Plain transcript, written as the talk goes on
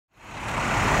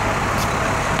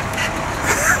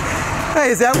Hey,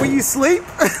 is that where you sleep?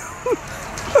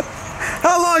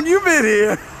 How long you been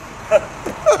here?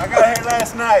 I got here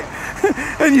last night.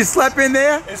 And you slept in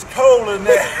there? It's cold in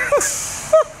there.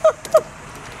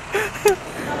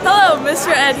 Hello,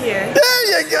 Mr. Ed here.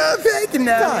 There you go, thank you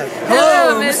now.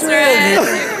 Hello, Mr. Ed.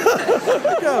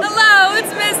 Hello,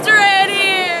 it's Mr. Ed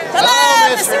here.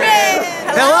 Hello, Mr. Ed.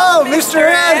 Hello, Mr.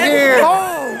 Ed here.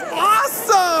 Oh,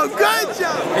 awesome, good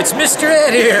job. It's Mr.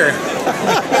 Ed here.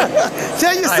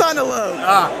 Tell your son hello.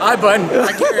 Hi, bud.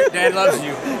 I care. Dad loves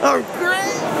you. Oh,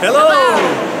 great. Hello,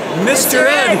 Mr.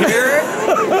 Ed here.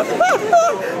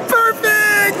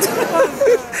 Perfect.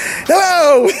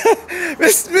 Hello,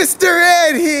 Mr.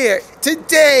 Ed here.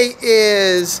 Today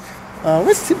is,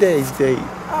 what's today's date?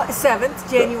 7th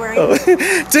January. Oh.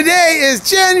 Today is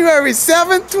January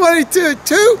 7th,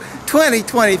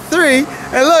 2023.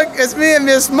 And look, it's me and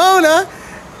Miss Mona.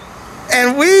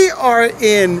 And we are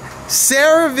in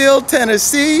Saraville,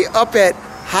 Tennessee, up at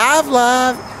Hive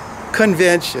Life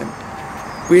Convention.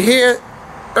 We're here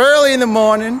early in the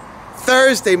morning,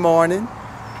 Thursday morning,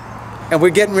 and we're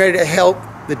getting ready to help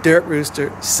the Dirt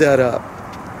Rooster set up.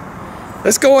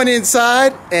 Let's go on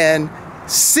inside and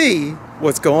see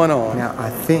what's going on. Now, I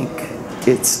think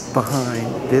it's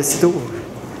behind this door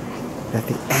that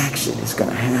the action is going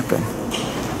to happen.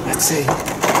 Let's see.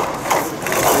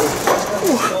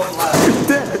 Look at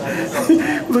that.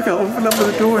 Look, I opened up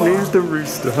the door and there's the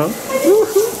rooster, huh?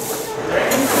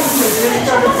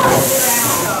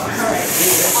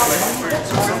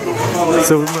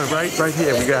 So look, right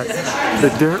here, we got the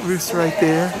Dirt Rooster right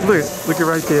there. Look it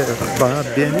right there. Bob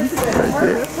Denny right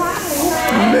there.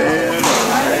 Man,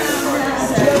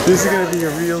 this is gonna be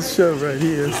a real show right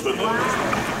here.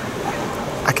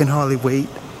 I can hardly wait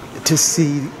to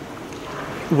see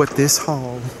what this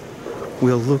hall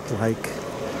will look like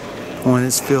when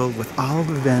it's filled with all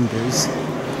the vendors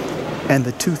and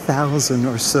the 2,000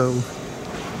 or so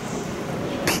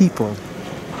people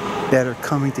that are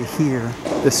coming to hear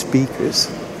the speakers.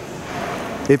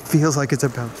 It feels like it's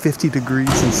about 50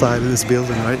 degrees inside of this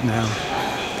building right now.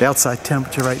 The outside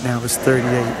temperature right now is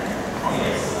 38.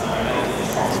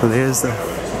 So there's the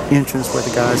entrance where the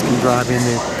guys can drive in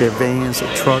their vans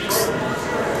or trucks.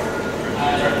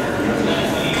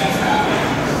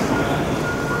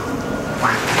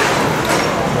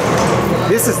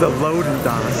 This is the loading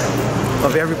dock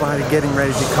of everybody getting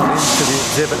ready to come into the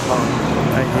exhibit hall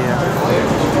right here.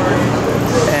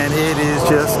 And it is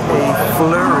just a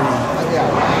flurry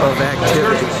of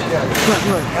activity.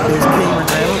 Look, there's Cameron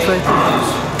Reynolds right there.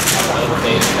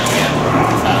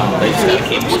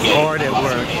 Hard at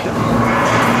work.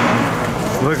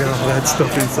 Look at all that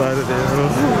stuff inside of there.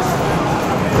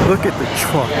 Look at the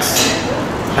trucks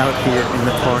out here in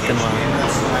the parking lot.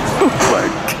 Oh my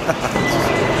gosh.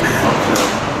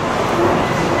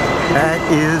 That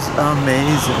is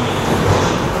amazing.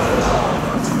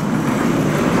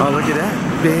 Oh, look at that.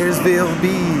 Bearsville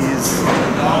bees.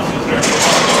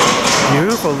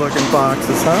 Beautiful looking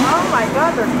boxes, huh? Oh my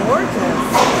God, they're gorgeous.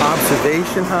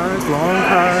 Observation hives, long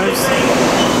hives.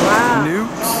 Wow.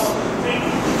 Nukes.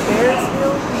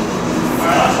 Bearsville bees.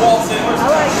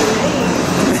 I like the name.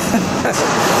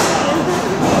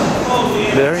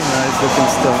 Very nice looking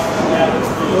stuff.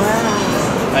 Wow.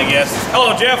 I guess.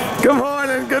 Hello, Jeff. Good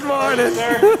morning, good morning.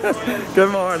 Good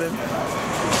morning.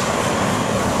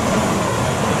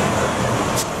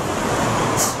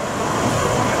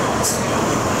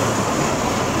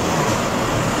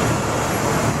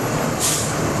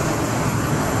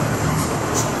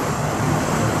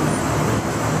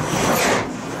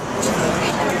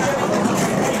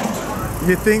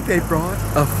 You think they brought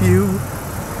a few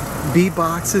bee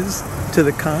boxes to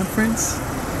the conference?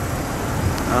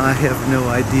 I have no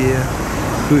idea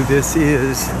who this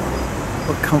is,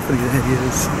 what company that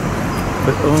is,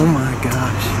 but oh my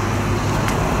gosh.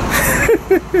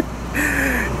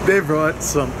 They brought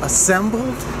some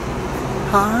assembled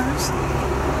hives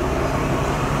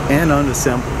and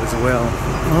unassembled as well.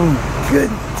 Oh my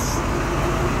goodness.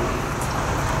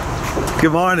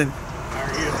 Good morning. How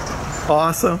are you?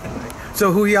 Awesome.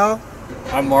 So who y'all?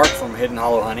 I'm Mark from Hidden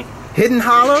Hollow Honey. Hidden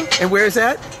Hollow? And where is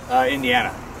that?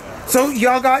 Indiana. So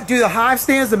y'all do the hive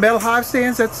stands, the metal hive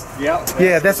stands? That's Yeah.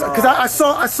 that's because I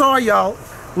saw y'all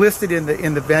listed in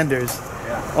the vendors.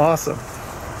 Yeah. Awesome.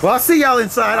 Well, I'll see y'all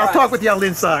inside. I'll talk with y'all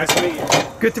inside. Nice to meet you.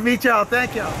 Good to meet y'all.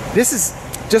 Thank y'all. This is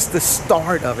just the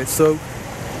start of it. So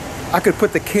I could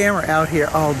put the camera out here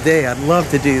all day. I'd love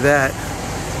to do that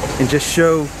and just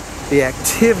show the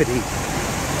activity,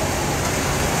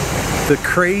 the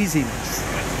craziness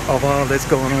of all that's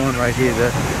going on right here.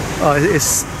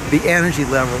 The energy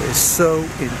level is so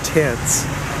intense.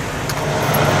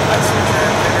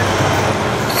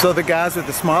 So the guys with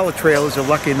the smaller trailers are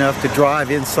lucky enough to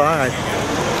drive inside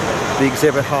the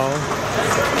exhibit hall,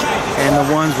 and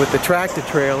the ones with the tractor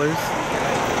trailers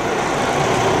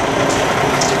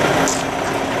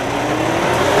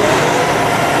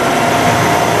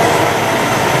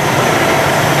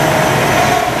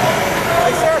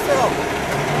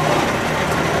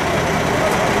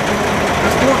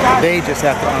they just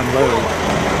have to unload.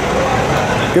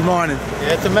 Good morning.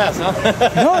 Yeah, it's a mess, huh?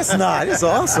 No, it's not. It's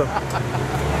awesome.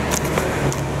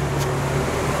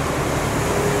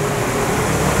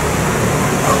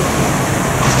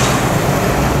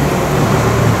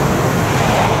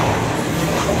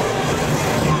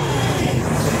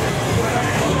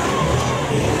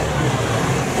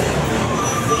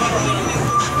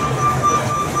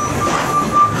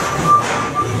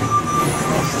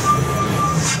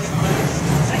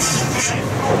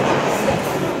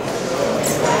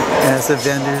 As the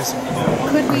vendors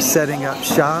are setting up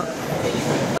shop.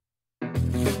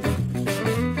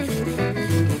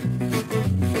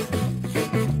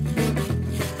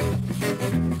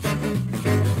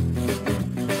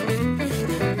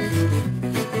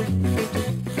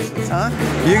 Huh?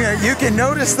 You can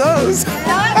notice those.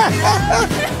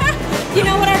 You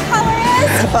know what our color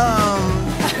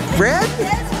is? Red?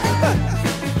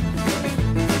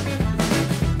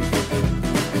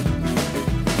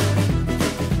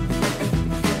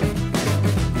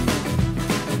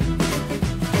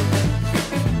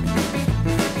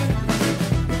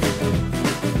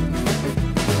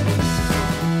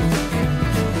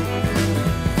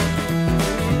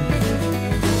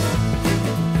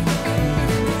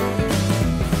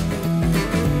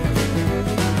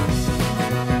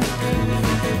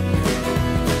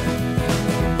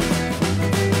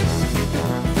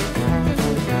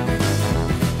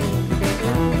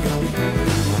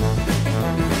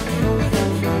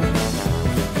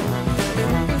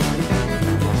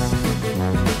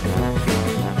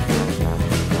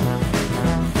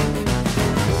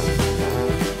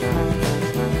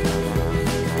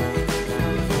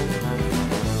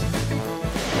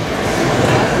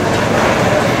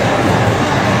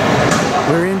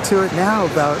 We're into it now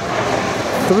about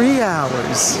 3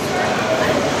 hours,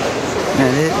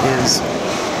 and it is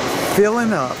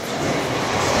filling up.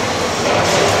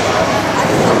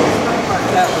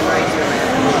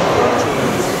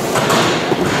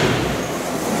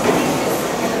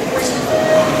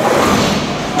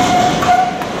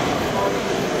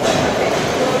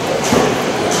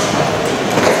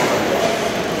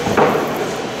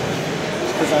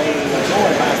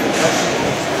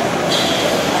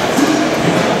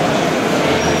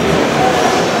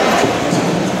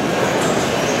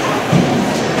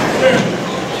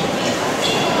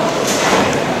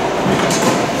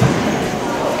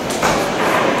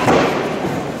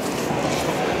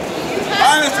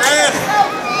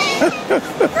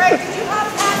 Greg, did you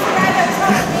have past Red and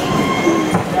Tony?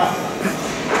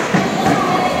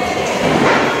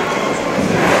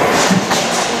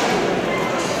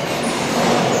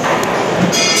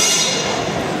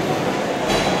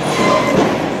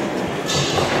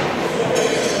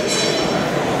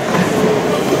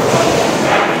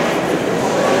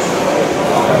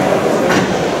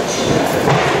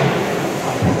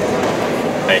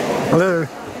 Hello.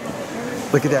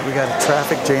 Look at that, we got a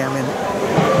traffic jam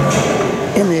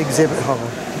in the exhibit hall.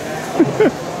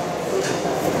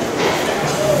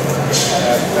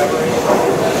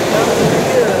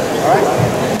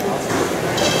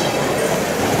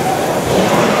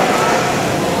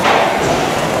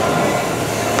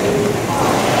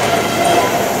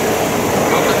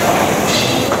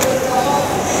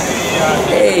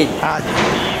 Hey.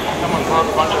 Someone throws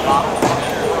a bunch of bottles on there.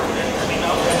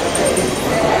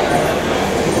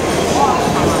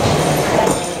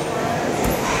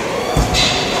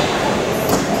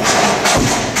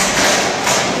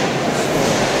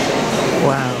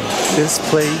 Wow, this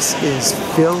place is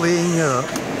filling up.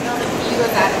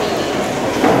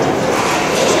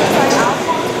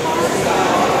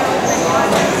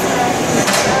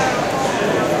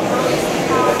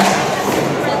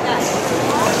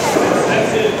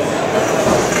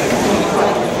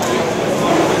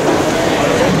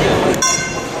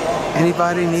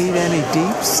 Anybody need any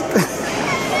deeps?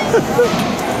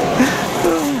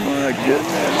 Oh my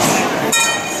goodness.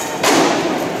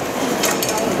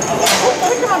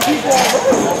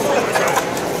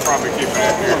 Probably keep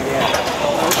back here.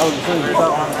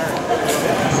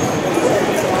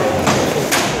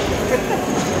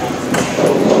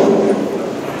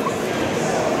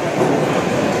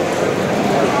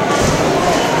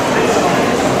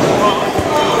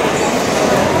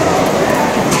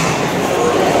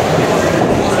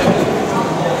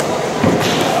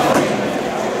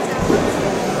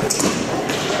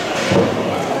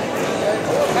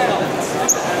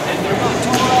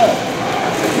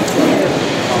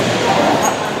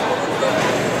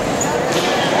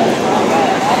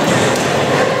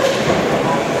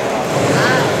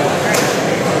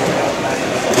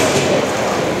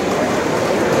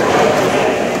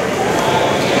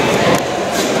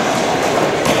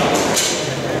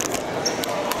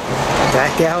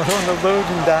 out on the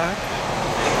loading dock,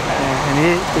 and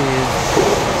it is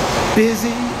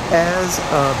busy as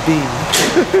a bee.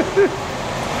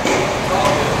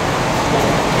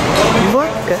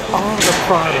 Look at all the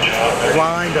product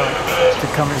lined up to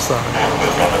come inside.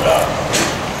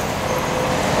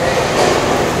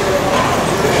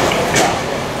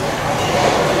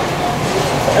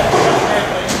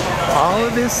 All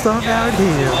of this stuff out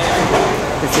here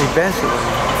is eventually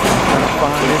going to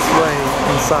find its way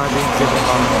inside the exhibit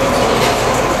hall.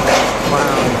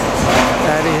 Wow,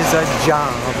 that is a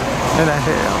job and a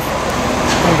half.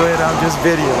 I'm glad I'm just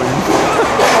videoing.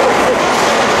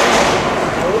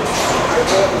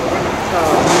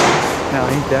 Now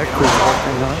ain't that cool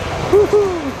looking, huh?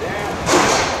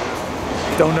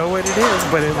 Don't know what it is,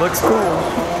 but it looks cool.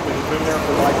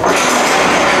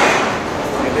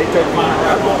 They took me.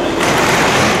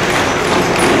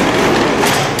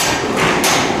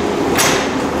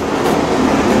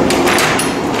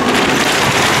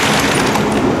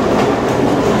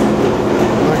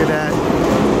 Look at that.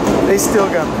 They still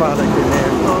got product in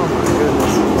there. Oh my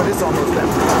goodness. But it's almost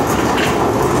empty.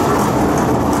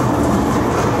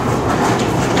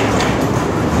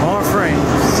 More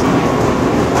frames.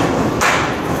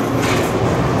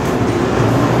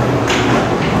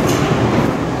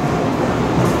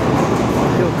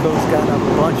 Hilco's got a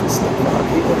bunch of stuff out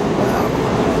here. Wow.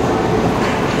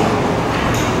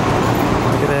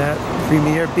 Look at that.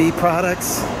 Premier Bee products.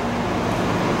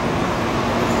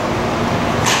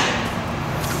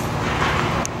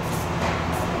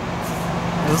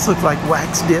 Those look like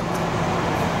wax dipped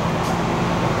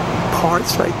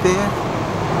parts right there.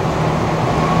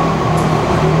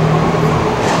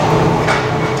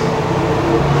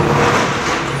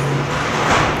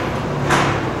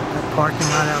 That parking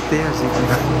lot out there is even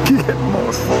getting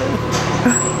more full.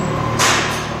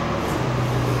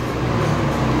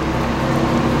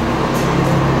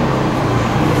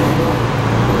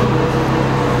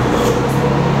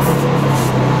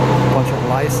 Bunch of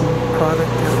licensed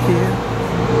product out here.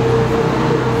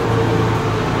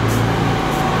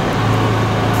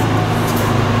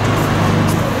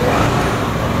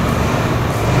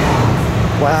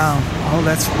 Wow, oh,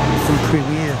 that's from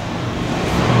Premier.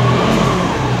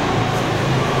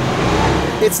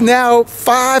 It's now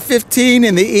 5:15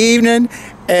 in the evening,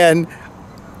 and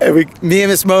me and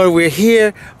Miss Mona, we're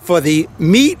here for the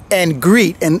meet and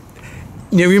greet. And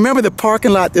you remember the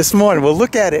parking lot this morning? Well,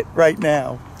 look at it right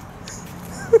now.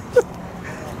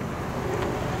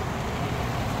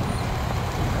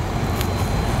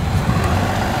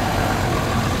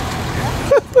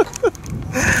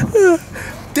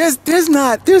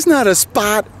 There's not a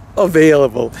spot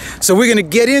available. So we're gonna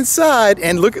get inside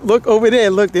and look over there.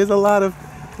 Look, there's a lot of,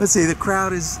 let's see, the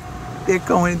crowd is, they're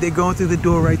going through the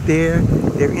door right there.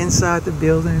 They're inside the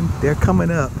building. They're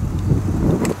coming up.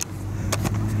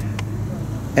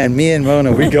 And me and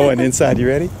Mona, we're going inside. You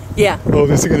ready? Yeah. Oh,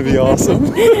 this is gonna be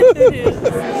awesome. It is.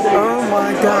 Oh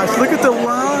my gosh, look at the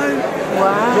line.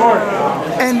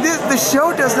 Wow. And the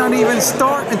show does not even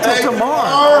start until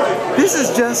tomorrow. This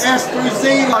is just a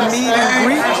meet and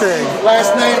greet thing.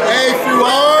 Last name A through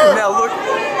R. Now look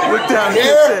down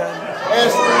here.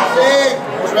 S3C.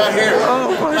 It's right here. Oh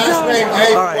my Last God. name A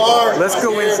All through R. right, let's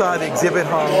go inside the exhibit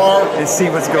hall and see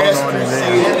what's going on in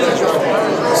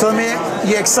there. So, man,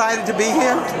 you excited to be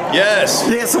here? Yes.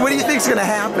 Yeah, so what do you think's going to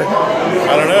happen?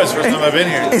 I don't know. It's the first time I've been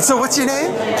here. And so what's your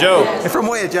name? Joe. And from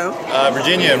where, Joe?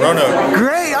 Virginia, Roanoke.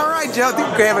 Great. All right, Joe.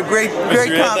 We have a great Mr.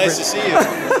 Ed, conference. nice to see you.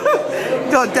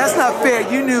 No, that's not fair.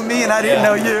 You knew me and I didn't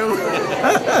know you.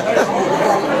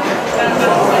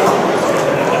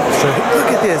 So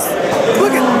look at this.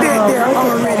 Look at that. They're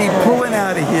already pulling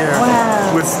out of here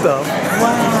with stuff.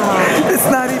 Wow. It's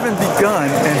not even begun.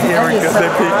 And here we go. They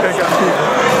got people.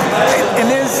 And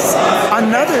there's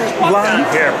another line.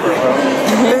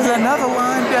 There's another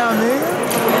line down there.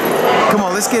 Come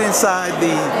on, let's get inside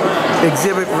the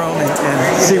exhibit room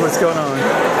and see what's going on.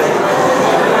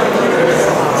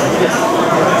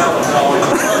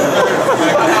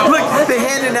 Look, they're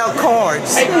handing out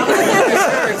cards.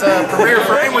 It's a Premier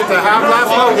frame with the Hive Life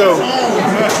logo.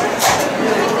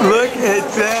 Look at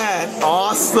that.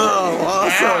 Awesome.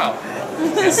 Awesome. Wow.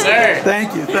 Yes, sir.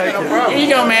 Thank you. Thank you. Here you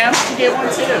go, ma'am. You get one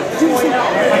too.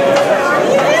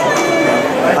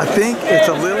 I think it's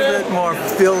a little bit more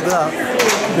filled up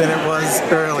than it was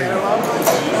earlier.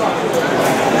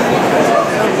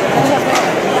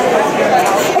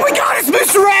 Oh my God, it's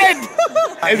Mr. Ed!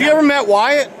 Have you ever met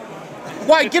Wyatt?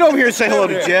 Wyatt, get over here and say hello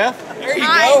to Jeff. There you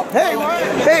go.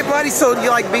 Hey, buddy, so you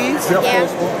like bees?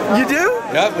 Yeah. You do?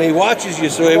 Yep, he watches you,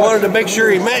 so he wanted to make sure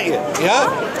he met you. Yeah?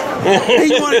 Hey,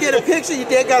 you want to get a picture? You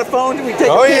dad got a phone? We take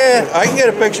Oh a picture. yeah, I can get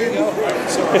a picture.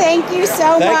 Thank you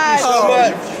so much. Thank you so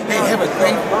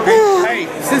much. Hey,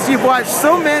 since you've watched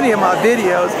so many of my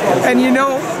videos, and you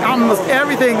know almost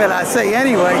everything that I say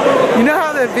anyway, you know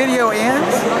how the video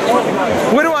ends?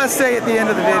 What do I say at the end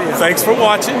of the video? Thanks for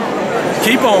watching.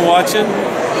 Keep on watching.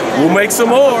 We'll make some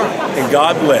more, and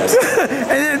God bless. And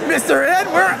then, Mr. Ed,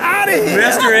 we're out of here.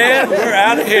 Mr. Ed, we're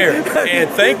out of here. And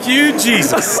thank you,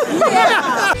 Jesus.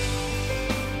 Yeah.